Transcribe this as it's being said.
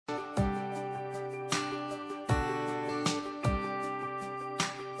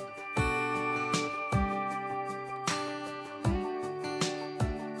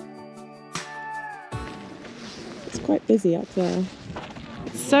quite busy up there.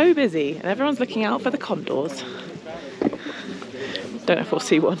 So busy, and everyone's looking out for the condors. Don't know if we'll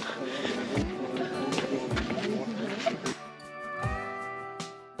see one.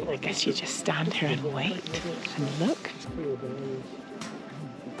 I guess you just stand here and wait and look.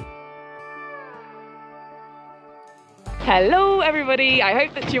 Hello everybody, I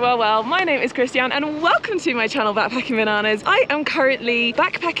hope that you are well. My name is Christianne and welcome to my channel Backpacking Bananas. I am currently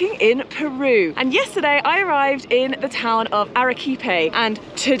backpacking in Peru, and yesterday I arrived in the town of Arequipa, and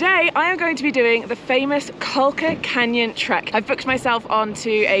today I am going to be doing the famous Colca Canyon trek. I've booked myself onto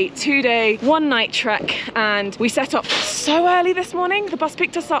a 2-day, 1-night trek, and we set off so early this morning. The bus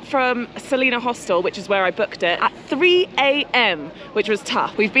picked us up from Selina Hostel, which is where I booked it, at 3 AM, which was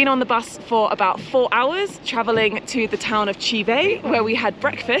tough. We've been on the bus for about 4 hours, traveling to the town of Chaqchao, where we had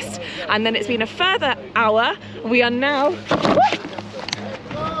breakfast, and then it's been a further hour. We are now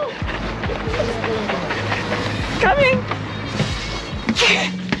coming.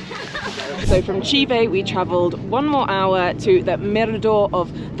 So from Chaqchao we travelled 1 more hour to the Mirador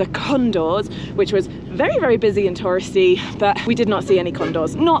of the Condors, which was very, very busy and touristy, but we did not see any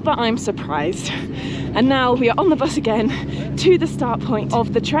condors. Not that I'm surprised. And now we are on the bus again to the start point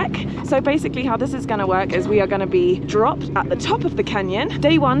of the trek. So basically how this is going to work is we are going to be dropped at the top of the canyon.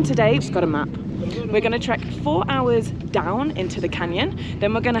 Day 1 today, just got a map. We're going to trek 4 hours down into the canyon,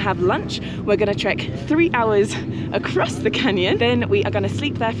 then we're going to have lunch. We're going to trek 3 hours across the canyon, then we are going to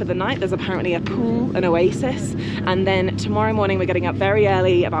sleep there for the night. There's apparently a pool, an oasis, and then tomorrow morning we're getting up very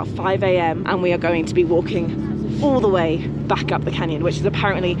early, about 5 AM, and we are going to be walking all the way back up the canyon, which is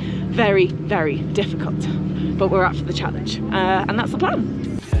apparently very, very difficult, but we're up for the challenge, and that's the plan.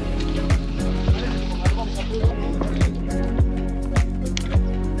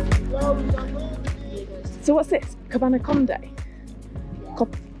 So what's this? Cabana Conde?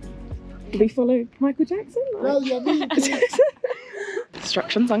 Do we follow Michael Jackson?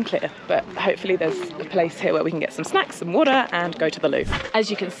 Instructions unclear, but hopefully there's a place here where we can get some snacks, some water, and go to the loo. As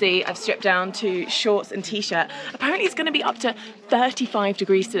you can see, I've stripped down to shorts and t-shirt. Apparently it's going to be up to 35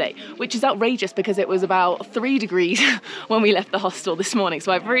 degrees today, which is outrageous because it was about 3 degrees when we left the hostel this morning.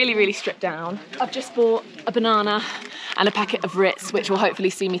 So I've really, really stripped down. I've just bought a banana and a packet of Ritz, which will hopefully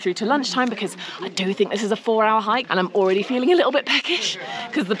see me through to lunchtime, because I do think this is a 4-hour hike and I'm already feeling a little bit peckish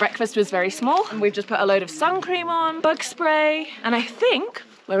because the breakfast was very small. And we've just put a load of sun cream on, bug spray, and I think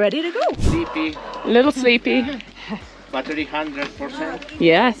we're ready to go. Sleepy. A little sleepy. Battery 100%.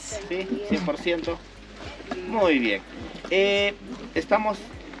 Yes. Sí, 100%. Muy bien.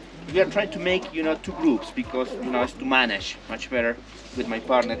 We are trying to make, 2 groups because, it's to manage much better with my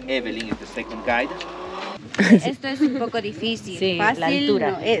partner Evelyn, is the second guide. Esto es un poco difícil. Sí, fácil la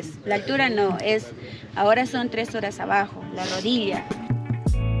altura. No es. La altura no es. Ahora son 3 horas abajo, la rodilla.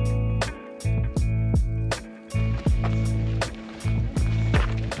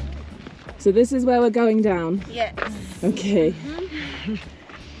 So this is where we're going down? Yes. Okay.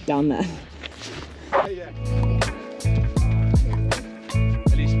 Down there.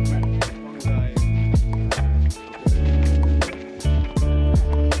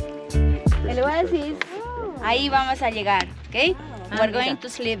 El oasis, ahí vamos a llegar, okay? We're going to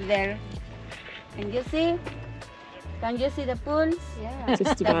sleep there. Can you see? Can you see the pool? Yeah.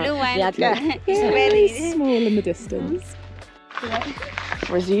 Just The blue one. Yeah. It's very very small in the distance.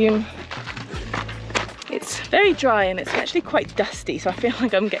 Resume. It's very dry and it's actually quite dusty, so I feel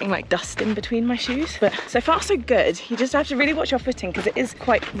like I'm getting like dust in between my shoes. But so far so good. You just have to really watch your footing because it is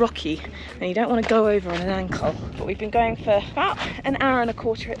quite rocky and you don't want to go over on an ankle. But we've been going for about an hour and a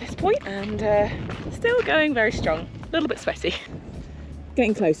quarter at this point, and still going very strong. A little bit sweaty.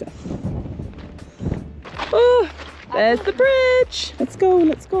 Getting closer. Oh, there's the bridge. Let's go,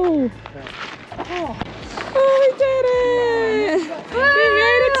 let's go. Oh, we did it! We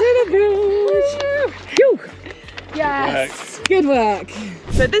made it to the bridge! Phew. Yes! Good work!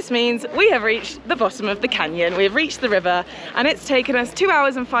 So this means we have reached the bottom of the canyon. We have reached the river, and it's taken us 2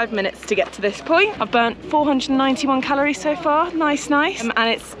 hours and 5 minutes to get to this point. I've burnt 491 calories so far. Nice, nice. And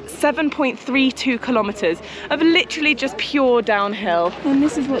it's 7.32 kilometers of literally just pure downhill. And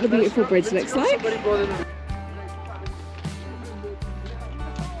this is what the beautiful bridge looks like.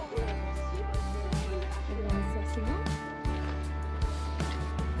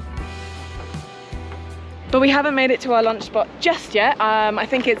 But we haven't made it to our lunch spot just yet. I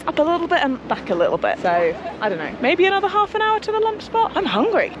think it's up a little bit and back a little bit. So, I don't know, maybe another half an hour to the lunch spot. I'm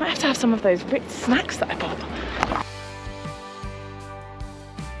hungry. Might have to have some of those Ritz snacks that I bought.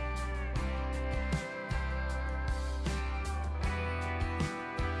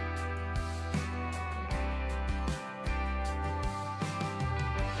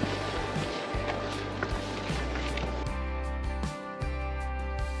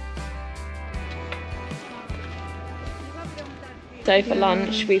 So for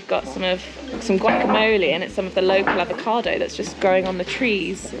lunch we've got some guacamole, and it's some of the local avocado that's just growing on the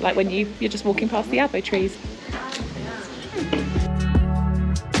trees, like when you're just walking past the avo trees.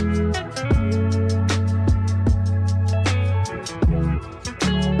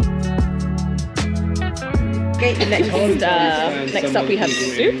 Okay, next up we have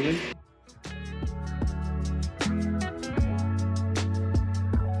soup.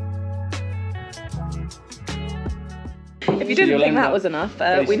 If you didn't think that was enough,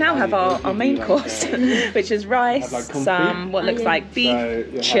 we now have our main course, which is rice, some what looks like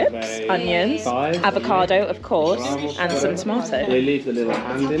beef, chips, onions, avocado of course, and some tomato. They leave the little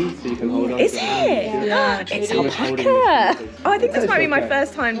hand in so you can hold on. Is it? Yeah. It's alpaca! Oh, I think this might be my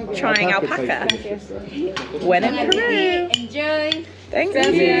first time trying alpaca. When in Peru. Enjoy. Thank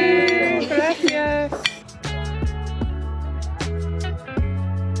you. Gracias.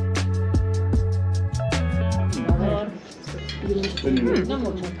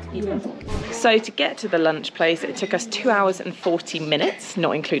 So to get to the lunch place, it took us 2 hours and 40 minutes,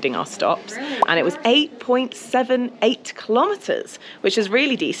 not including our stops, and it was 8.78 kilometers, which is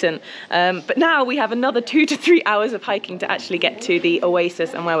really decent. But now we have another 2 to 3 hours of hiking to actually get to the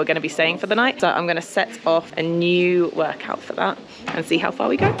oasis and where we're going to be staying for the night. So I'm going to set off a new workout for that and see how far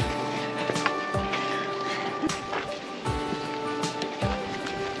we go.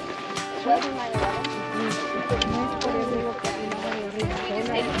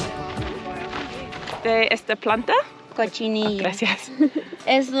 De esta planta? Cochinilla. Gracias.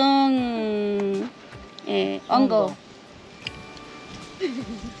 Es un hongo.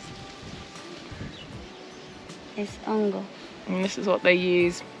 Es hongo. And this is what they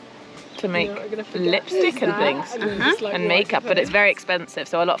use to make lipstick and things and makeup, but it's very expensive,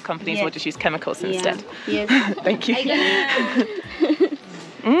 so a lot of companies will just use chemicals instead. Yes. Thank you.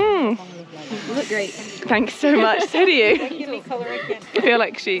 You look great. Thanks so much. So do you. I feel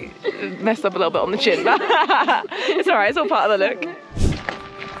like she messed up a little bit on the chin, but it's alright, it's all part of the look.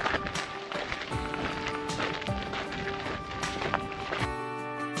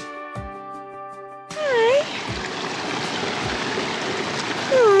 Hi.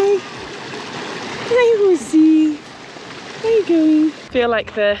 Hi. Hi, horsey. Where are you going? I feel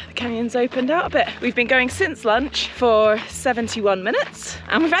like the canyon's opened out a bit. We've been going since lunch for 71 minutes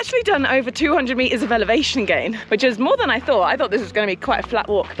and we've actually done over 200 meters of elevation gain, which is more than I thought. I thought this was going to be quite a flat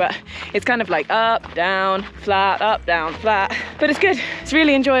walk, but it's kind of like up, down, flat, but it's good. It's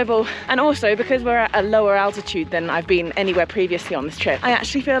really enjoyable. And also because we're at a lower altitude than I've been anywhere previously on this trip, I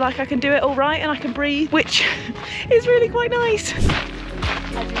actually feel like I can do it all right and I can breathe, which is really quite nice.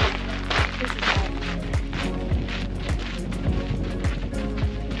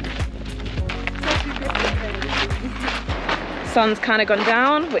 Sun's kind of gone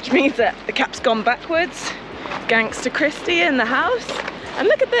down, which means that the cap's gone backwards. Gangster Christy in the house. And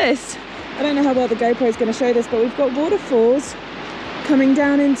look at this. I don't know how well the GoPro is going to show this, but we've got waterfalls coming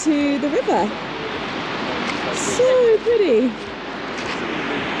down into the river. So pretty.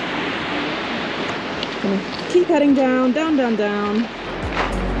 Gonna keep heading down, down, down, down.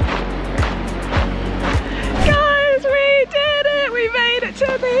 Guys, we did it! We made it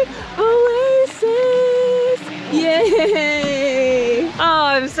to the oasis! Yay! Oh,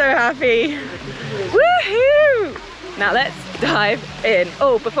 I'm so happy. Woohoo! Now let's dive in.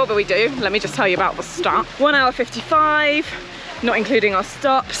 Oh, before we do, let me just tell you about the start. 1 hour 55, not including our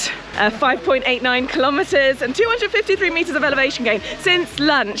stops. 5.89 kilometers and 253 meters of elevation gain since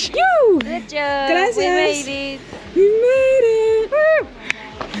lunch. Yoo! Good job. Gracias. We made it. We made it.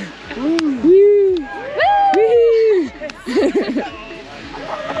 Woo! Woo! Woo!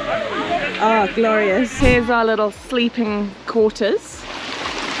 Ah, oh, glorious. Here's our little sleeping quarters.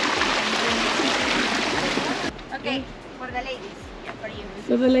 Okay, for the ladies. For you.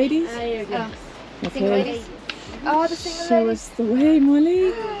 For the ladies? Okay. Oh, the single Show us the way,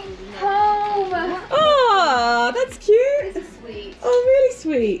 Molly. home. Oh, that's cute. This is sweet. Oh, really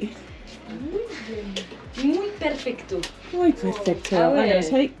sweet. Muy perfecto. Muy perfecto. I'm going to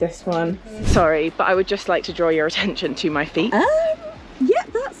take this one. Sorry, but I would just like to draw your attention to my feet. Yeah,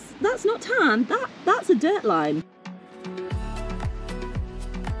 that's not tan. That's a dirt line.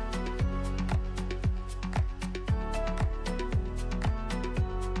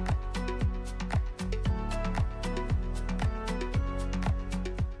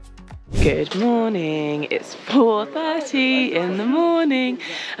 Good morning, it's 4:30 in the morning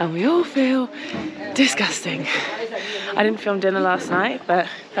and we all feel disgusting. I didn't film dinner last night, but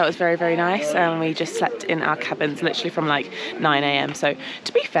that was very, very nice, and we just slept in our cabins literally from like 9 AM. So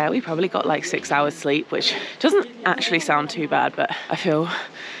to be fair, we probably got like 6 hours sleep, which doesn't actually sound too bad, but I feel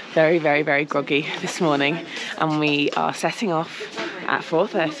very, very, very groggy this morning. and we are setting off at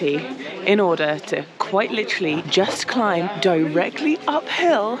 4:30 in order to quite literally just climb directly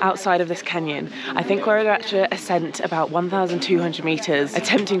uphill outside of this canyon. I think we're at an ascent about 1,200 meters,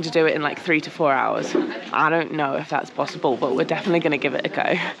 attempting to do it in like 3 to 4 hours. I don't know if that's possible, but we're definitely going to give it a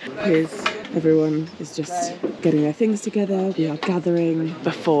go. Here's everyone is just getting their things together. We are gathering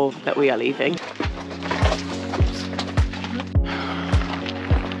before that we are leaving.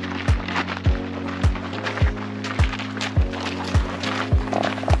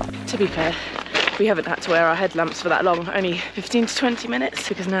 To be fair, we haven't had to wear our headlamps for that long, only 15 to 20 minutes,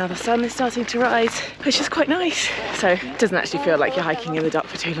 because now the sun is starting to rise, which is quite nice. So it doesn't actually feel like you're hiking in the dark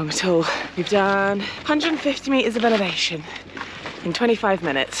for too long at all. We've done 150 meters of elevation in 25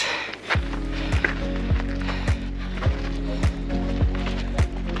 minutes.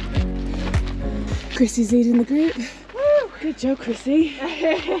 Chrissy's leading the group. Woo! Good job, Chrissy.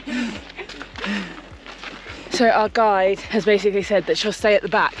 So our guide has basically said that she'll stay at the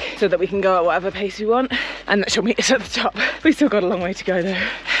back so that we can go at whatever pace we want, and that she'll meet us at the top. We've still got a long way to go though.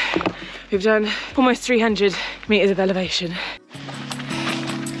 We've done almost 300 meters of elevation.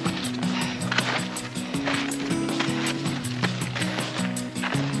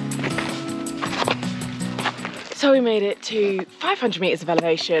 So we made it to 500 meters of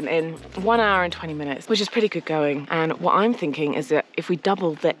elevation in 1 hour and 20 minutes, which is pretty good going. And what I'm thinking is that if we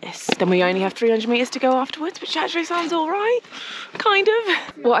double this, then we only have 300 meters to go afterwards, which actually sounds all right, kind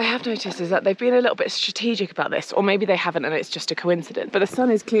of. What I have noticed is that they've been a little bit strategic about this, or maybe they haven't and it's just a coincidence. But the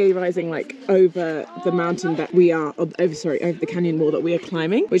sun is clearly rising like over the mountain that we are, over the canyon wall that we are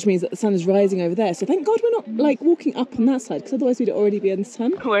climbing, which means that the sun is rising over there. So thank God we're not like walking up on that side, because otherwise we'd already be in the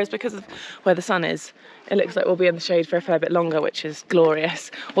sun. Whereas because of where the sun is, it looks like we'll be in the shade for a fair bit longer, which is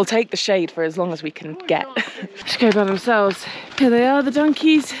glorious. We'll take the shade for as long as we can get. Just go by themselves. Here they are, the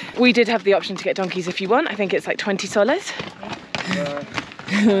donkeys. We did have the option to get donkeys if you want. I think it's like 20 soles.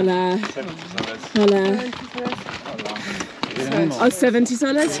 Hola. Hola. Oh, 70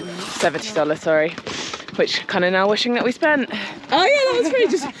 soles? 70 soles, sorry. Which kind of now wishing that we spent. Oh yeah, that was great.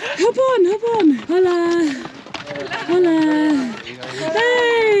 Just hop on, hop on. Hola. Hola.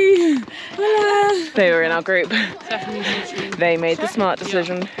 Hey. Hola. They were in our group. They made the smart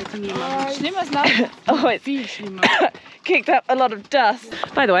decision. Oh, it's kicked up a lot of dust.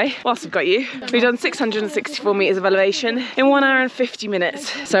 By the way, whilst I've got you, we've done 664 meters of elevation in 1 hour and 50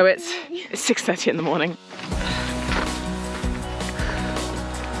 minutes. So it's 6:30 in the morning.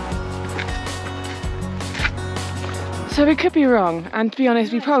 So we could be wrong, and to be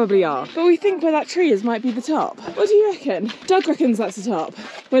honest, we probably are. But we think where that tree is might be the top. What do you reckon? Doug reckons that's the top,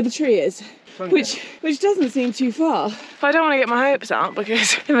 where the tree is. Which doesn't seem too far. But I don't want to get my hopes up,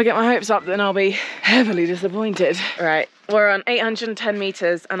 because if I get my hopes up, then I'll be heavily disappointed. Right, we're on 810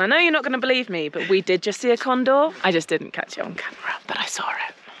 meters, and I know you're not going to believe me, but we did just see a condor. I just didn't catch it on camera, but I saw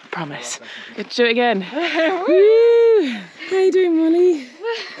it. Promise. Let's do it again. Woo! How you doing, Molly?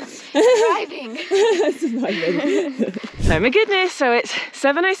 Surviving. Surviving. Oh my goodness, so it's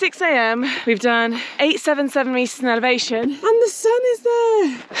 7:06 AM. We've done 877 meters in elevation, and the sun is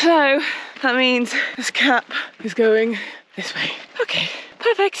there. So that means this cap is going this way. Okay,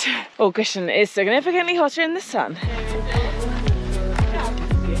 perfect. Oh, Christian is significantly hotter in the sun.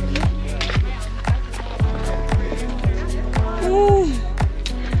 Oh,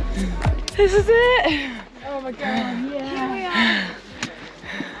 this is it. Oh my God, yeah. Here we are.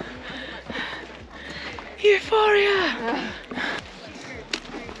 Euphoria!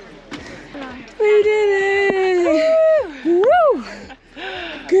 We did it! Woo! Woo!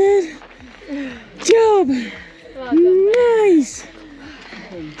 Good job! Nice!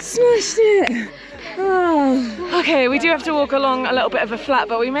 Smashed it! Oh. Okay, we do have to walk along a little bit of a flat,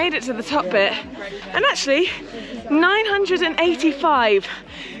 but we made it to the top bit. And actually, 985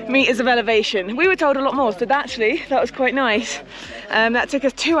 meters of elevation. We were told a lot more, so actually, that was quite nice. That took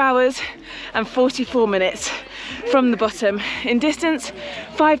us 2 hours and 44 minutes from the bottom. In distance,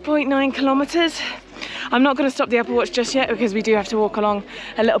 5.9 kilometers. I'm not going to stop the Apple Watch just yet, because we do have to walk along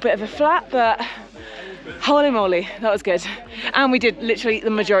a little bit of a flat, but holy moly, that was good. And we did literally the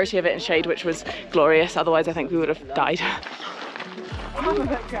majority of it in shade, which was glorious. Otherwise, I think we would have died.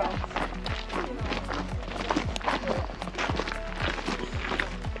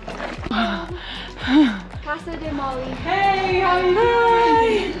 Casa de Molly. Hey, how are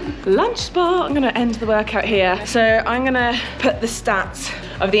you doing? Lunch spot. I'm going to end the workout here. So I'm going to put the stats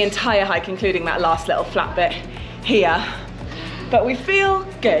of the entire hike, including that last little flat bit, here. But we feel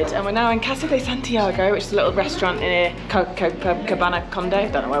good, and we're now in Casa de Santiago, which is a little restaurant near Cabana Condo.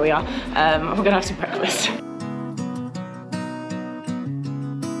 Don't know where we are. We're going to have some breakfast.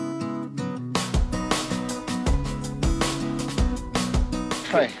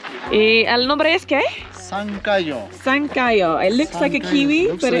 try. ¿Y el nombre es qué? Sancayo. Sancayo. It looks like a kiwi,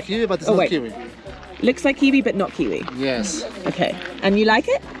 Looks but like kiwi, but it's oh, not wait. kiwi. Looks like kiwi, but not kiwi. Yes. Okay. And you like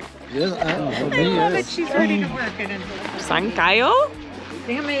it? Yes, for me, yes. She's ready to work it in. Sancayo?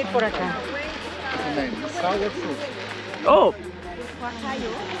 Déjame ir por acá. Sour fruit. Oh.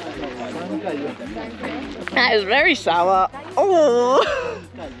 That is very sour. Oh.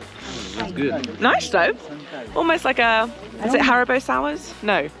 That's good. Nice though. Almost like a, is it Haribo sours?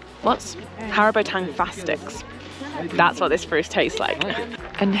 No. What's Haribo Tangfastics? That's what this fruit tastes like.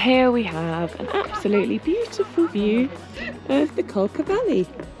 And here we have an absolutely beautiful view of the Colca Valley.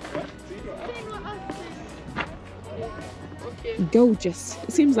 Gorgeous.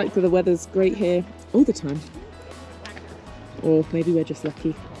 It seems like the weather's great here all the time. Or maybe we're just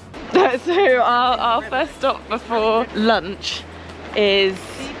lucky. So our first stop before lunch is,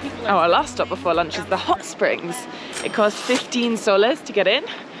 oh, our last stop before lunch is the hot springs. It costs 15 soles to get in,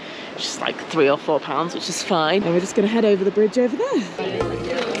 which is like £3 or £4, which is fine. And we're just gonna head over the bridge over there.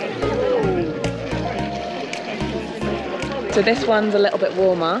 So this one's a little bit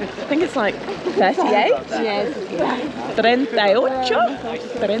warmer. I think it's like 38? Yes. 38? 38?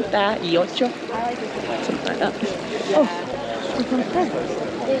 Something like that. Oh.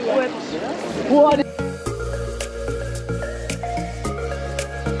 What?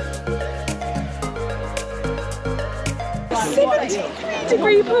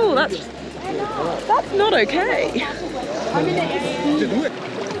 73-degree pool. That's not okay.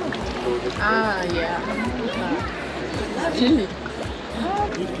 Ah, yeah.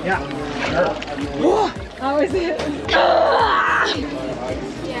 How is it?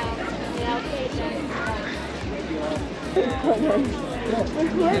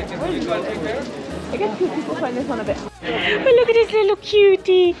 I guess people find this one a bit. Oh, look at this little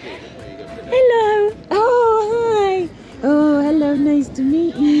cutie. Hello. Oh, hi. Oh, hello. Nice to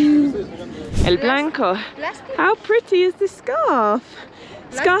meet you. El Blanco. How pretty is this scarf?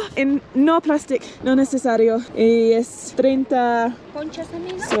 Scarf in no plastic, no necesario. Y es 30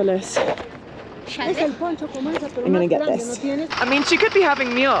 soles. I'm gonna get this. I mean, she could be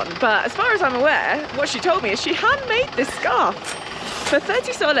having me on, but as far as I'm aware, what she told me is she handmade this scarf for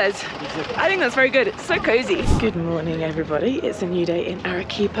 30 soles. I think that's very good. It's so cozy. Good morning, everybody. It's a new day in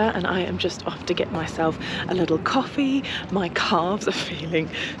Arequipa and I am just off to get myself a little coffee. My calves are feeling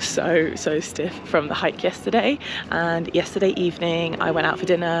so stiff from the hike yesterday, and yesterday evening I went out for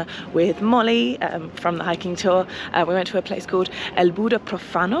dinner with Molly from the hiking tour. We went to a place called El Buda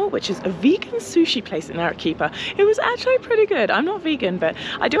Profano, which is a vegan sushi place in Arequipa. It was actually pretty good. I'm not vegan, but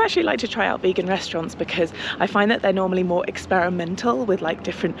I do actually like to try out vegan restaurants because I find that they're normally more experimental with like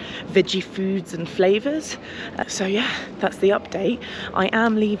different veggie foods and flavors. So yeah, that's the update. I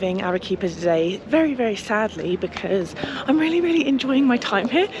am leaving Arequipa today very sadly because I'm really enjoying my time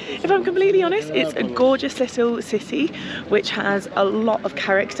here. If I'm completely honest, it's a gorgeous little city which has a lot of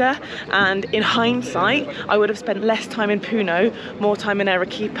character, and in hindsight I would have spent less time in Puno, more time in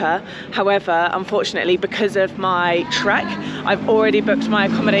Arequipa. However, unfortunately, because of my trek, I've already booked my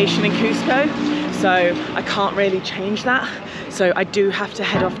accommodation in Cusco, so I can't really change that. So I do have to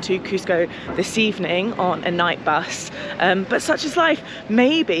head off to Cusco this evening on a night bus, but such is life.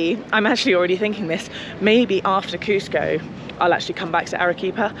 Maybe, I'm actually already thinking this, maybe after Cusco I'll actually come back to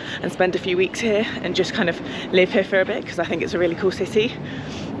Arequipa and spend a few weeks here and just kind of live here for a bit because I think it's a really cool city,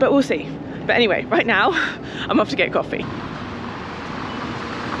 but we'll see. But anyway, right now I'm off to get coffee.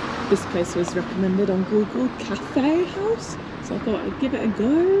 This place was recommended on Google, Cafe House, so I thought I'd give it a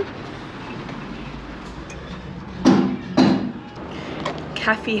go.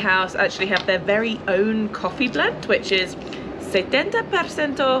 Cafe House actually have their very own coffee blend, which is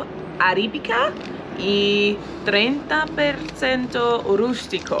 70% Arabica y 30%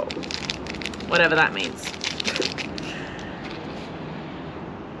 rústico, whatever that means.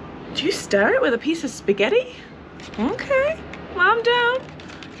 Do you stir it with a piece of spaghetti? Okay, well, I'm down.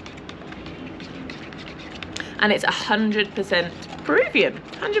 And it's 100% Peruvian,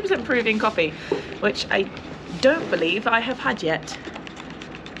 100% Peruvian coffee, which I don't believe I have had yet.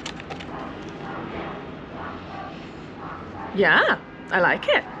 Yeah, I like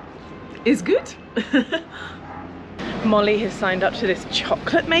it. It's good. Molly has signed up to this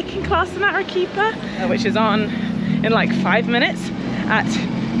chocolate making class in Arequipa, which is on in like 5 minutes at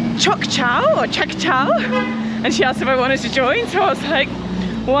Chaqchao or Chaqchao, and she asked if I wanted to join, so I was like,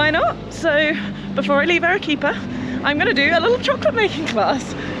 why not? So before I leave Arequipa, I'm gonna do a little chocolate making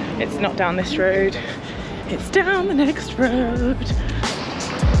class. It's not down this road, it's down the next road.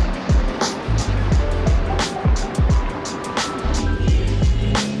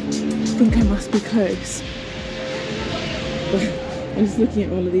 I think I must be close. I'm just looking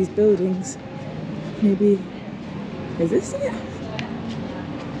at all of these buildings. Maybe, is this it?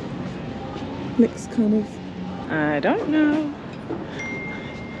 Looks kind of, I don't know.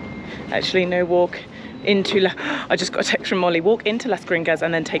 Actually, no, walk into I just got a text from Molly. Walk into Las Gringas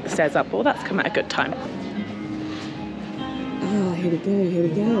and then take the stairs up. Well, that's come at a good time. Oh, here we go, here we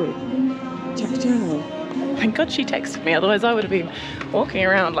go. Chaqchao. Thank God she texted me, otherwise I would have been walking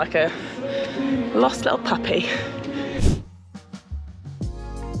around like a lost little puppy.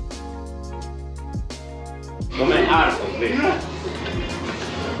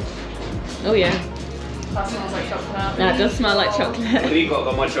 Oh yeah. That smells like chocolate. That does smell like chocolate. Rico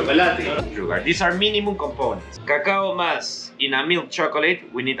como chocolate. Sugar. These are minimum components. Cacao mass in a milk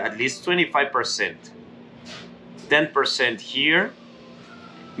chocolate, we need at least 25%. 10% here.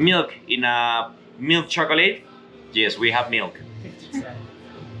 Milk in a milk chocolate, yes, we have milk.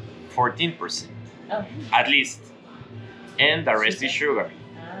 14%. Oh. At least. And the rest is sugar.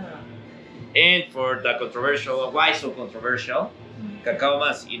 And for the controversial, why so controversial? Cacao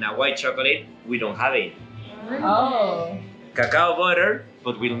mass in a white chocolate, we don't have it. Oh. Cacao butter,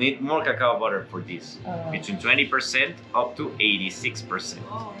 but we'll need more cacao butter for this. Between 20% up to 86%.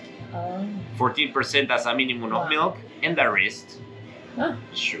 14% as a minimum of milk, and the rest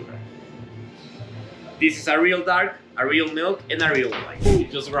is sugar. This is a real dark, a real milk, and a real white.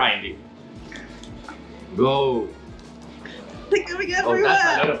 Just grind it. Go. They're going everywhere. Oh,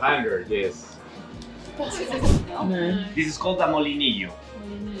 that's a lot of hunger, yes. No. This is called the molinillo.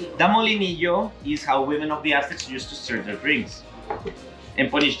 The molinillo is how women of the Aztecs used to stir their drinks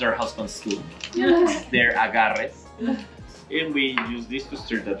and punish their husbands too. Their agarres. And we use this to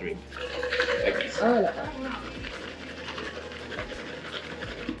stir the drink. Like this. Oh, I like that.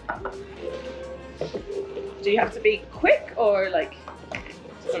 Do you have to be quick or like,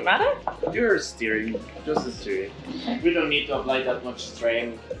 doesn't matter? You're stirring, just stirring. We don't need to apply that much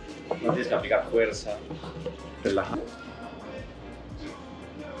strength. No tienes que aplicar fuerza. Relaja.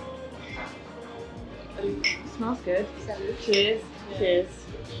 Smells good. Cheers. Cheers.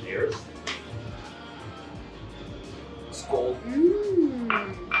 Cheers. It's cold.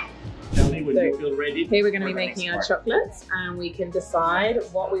 Tell me when you feel ready. Here we're going to be making our chocolates and we can decide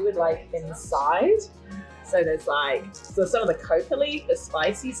what we would like inside. So there's like, so some of the coca leaf, the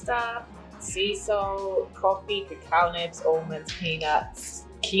spicy stuff, sea salt, coffee, cacao nibs, almonds, peanuts,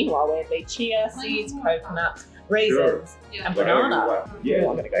 quinoa, weirdly, chia seeds, coconuts, raisins, and banana. Yeah,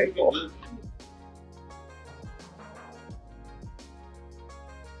 I'm going to go for.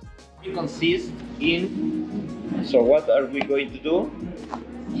 It consists in, so what are we going to do?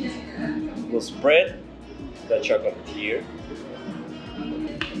 We'll spread the chocolate here.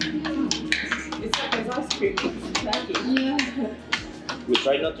 It's like an ice cream. Yeah. We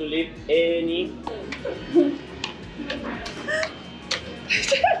try not to leave any.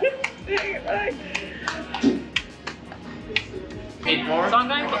 So I'm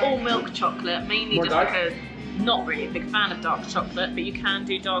going for all milk chocolate, mainly just because I'm not really a big fan of dark chocolate, but you can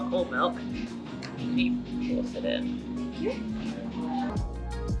do dark or milk. You force it in.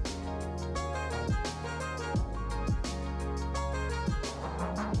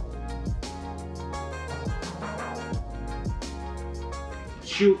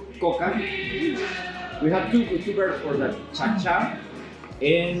 Coca. We have two birds for that, Chaqchao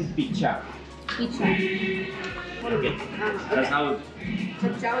and Picha. Okay. That's how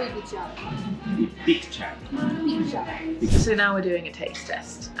Chaqchao y picha. Picha. So now we're doing a taste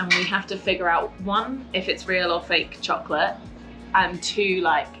test and we have to figure out, one, if it's real or fake chocolate, and two,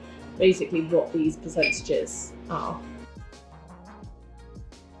 like, basically what these percentages are.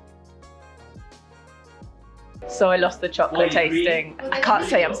 So I lost the chocolate tasting. I can't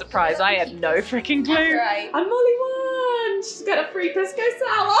say I'm surprised. I had no freaking clue. Right. And Molly won. She's got a free Pisco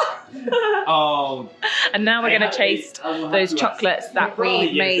Sour. Oh. And now we're going to taste those chocolates that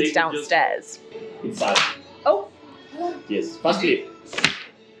we made downstairs. It's sad. Oh. Yes. Fast flip.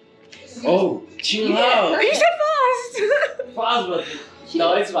 Oh, chill out. You said fast. Fast, but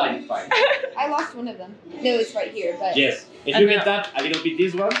no, it's fine. It's fine. I lost one of them. No, it's right here, but Yes. If you can tap a little bit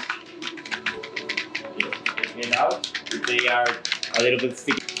this one. And out, they are a little bit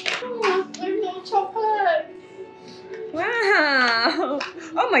sticky. Oh, I love chocolate. Wow.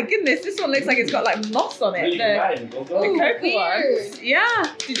 Oh my goodness, this one looks like it's got like moss on it. The cocoa ones. Yeah.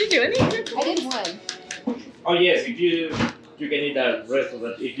 Did you do any? I did one. Oh yes, if you can eat the rest of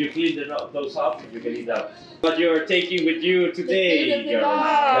it. If you clean those up, you can eat that. What you're taking with you today,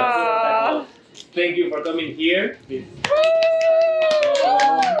 girl. Thank you for coming here.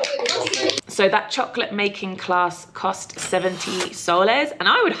 So that chocolate making class cost 70 soles, and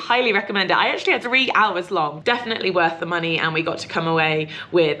I would highly recommend it. I actually had 3 hours long. Definitely worth the money, and we got to come away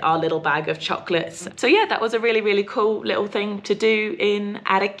with our little bag of chocolates. So yeah, that was a really, really cool little thing to do in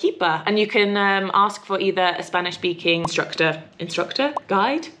Arequipa. And you can ask for either a Spanish-speaking instructor,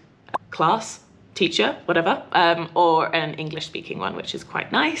 guide, class, teacher, whatever, or an English-speaking one, which is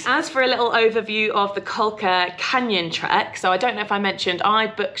quite nice. As for a little overview of the Colca Canyon trek, so I don't know if I mentioned, I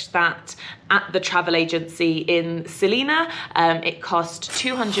booked that at the travel agency in Selina. It cost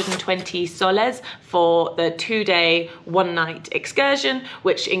 220 soles for the 2-day, 1-night excursion,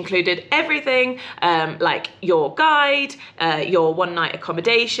 which included everything, like your guide, your 1-night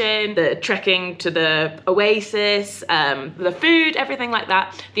accommodation, the trekking to the oasis, the food, everything like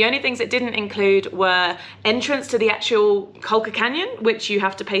that. The only things it didn't include were entrance to the actual Colca Canyon, which you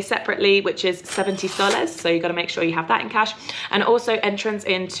have to pay separately, which is 70 soles. So you got to make sure you have that in cash. And also entrance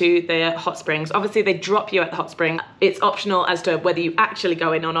into the hot springs. Obviously they drop you at the hot spring. It's optional as to whether you actually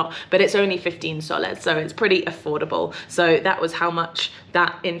go in or not, but it's only 15 soles, so it's pretty affordable. So that was how much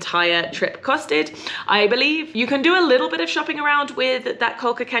that entire trip costed. I believe you can do a little bit of shopping around with that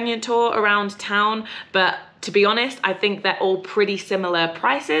Colca Canyon tour around town, but to be honest, I think they're all pretty similar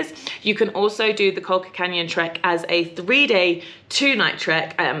prices. You can also do the Colca Canyon trek as a 3-day, 2-night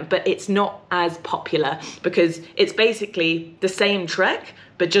trek, but it's not as popular because it's basically the same trek,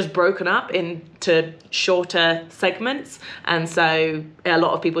 but just broken up into shorter segments. And so a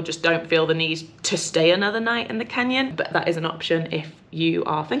lot of people just don't feel the need to stay another night in the canyon, but that is an option if you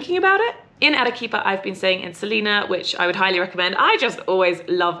are thinking about it. In Arequipa, I've been staying in Selina, which I would highly recommend. I just always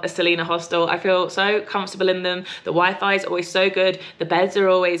love a Selina hostel. I feel so comfortable in them. The Wi-Fi is always so good. The beds are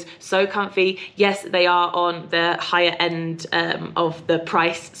always so comfy. Yes, they are on the higher end of the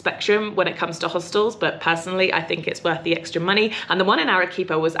price spectrum when it comes to hostels, but personally, I think it's worth the extra money. And the one in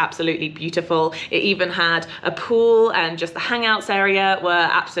Arequipa was absolutely beautiful. It even had a pool, and just the hangouts area were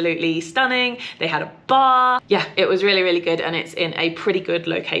absolutely stunning. They had a bar. Yeah, it was really, really good, and it's in a pretty good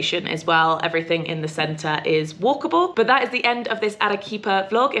location as well. Everything in the center is walkable. But that is the end of this Arequipa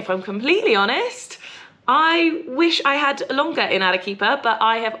vlog, if I'm completely honest. I wish I had longer in Arequipa, but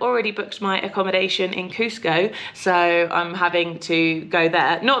I have already booked my accommodation in Cusco, so I'm having to go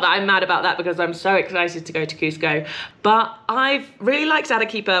there. Not that I'm mad about that, because I'm so excited to go to Cusco, but I've really liked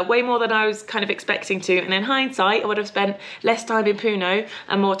Arequipa way more than I was kind of expecting to, and in hindsight, I would have spent less time in Puno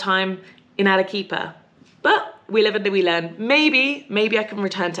and more time in Arequipa. But we live and we learn. Maybe I can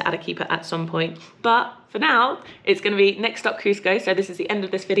return to Arequipa at some point. But for now, it's gonna be next stop Cusco. So this is the end of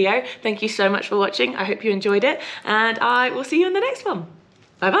this video. Thank you so much for watching. I hope you enjoyed it, and I will see you in the next one.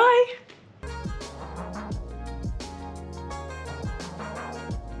 Bye bye.